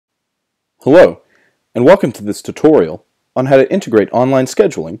Hello, and welcome to this tutorial on how to integrate online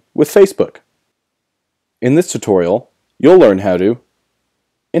scheduling with Facebook. In this tutorial, you'll learn how to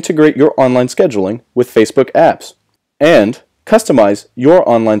integrate your online scheduling with Facebook apps and customize your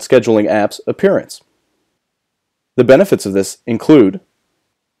online scheduling app's appearance. The benefits of this include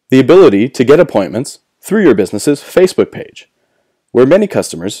the ability to get appointments through your business's Facebook page, where many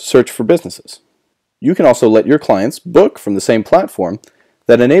customers search for businesses. You can also let your clients book from the same platform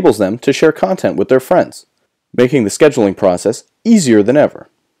that enables them to share content with their friends, making the scheduling process easier than ever.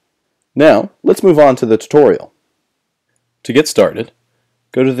 Now, let's move on to the tutorial. To get started,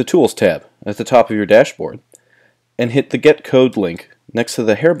 go to the Tools tab at the top of your dashboard and hit the Get Code link next to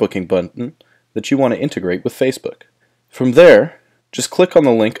the hair booking button that you want to integrate with Facebook. From there, just click on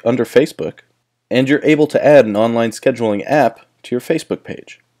the link under Facebook and you're able to add an online scheduling app to your Facebook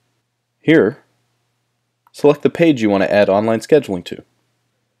page. Here, select the page you want to add online scheduling to.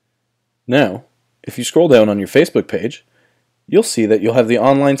 Now, if you scroll down on your Facebook page, you'll see that you'll have the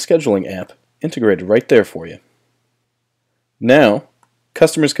online scheduling app integrated right there for you. Now,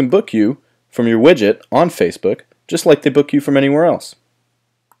 customers can book you from your widget on Facebook just like they book you from anywhere else.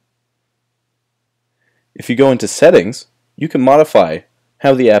 If you go into Settings, you can modify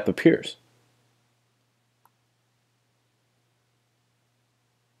how the app appears.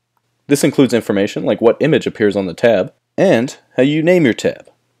 This includes information like what image appears on the tab and how you name your tab.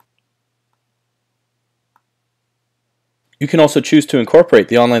 You can also choose to incorporate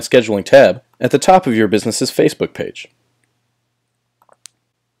the online scheduling tab at the top of your business's Facebook page.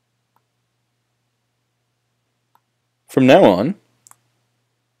 From now on,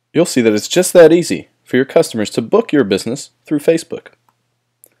 you'll see that it's just that easy for your customers to book your business through Facebook.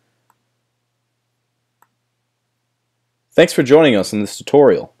 Thanks for joining us in this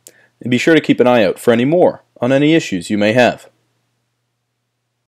tutorial, and be sure to keep an eye out for any more on any issues you may have.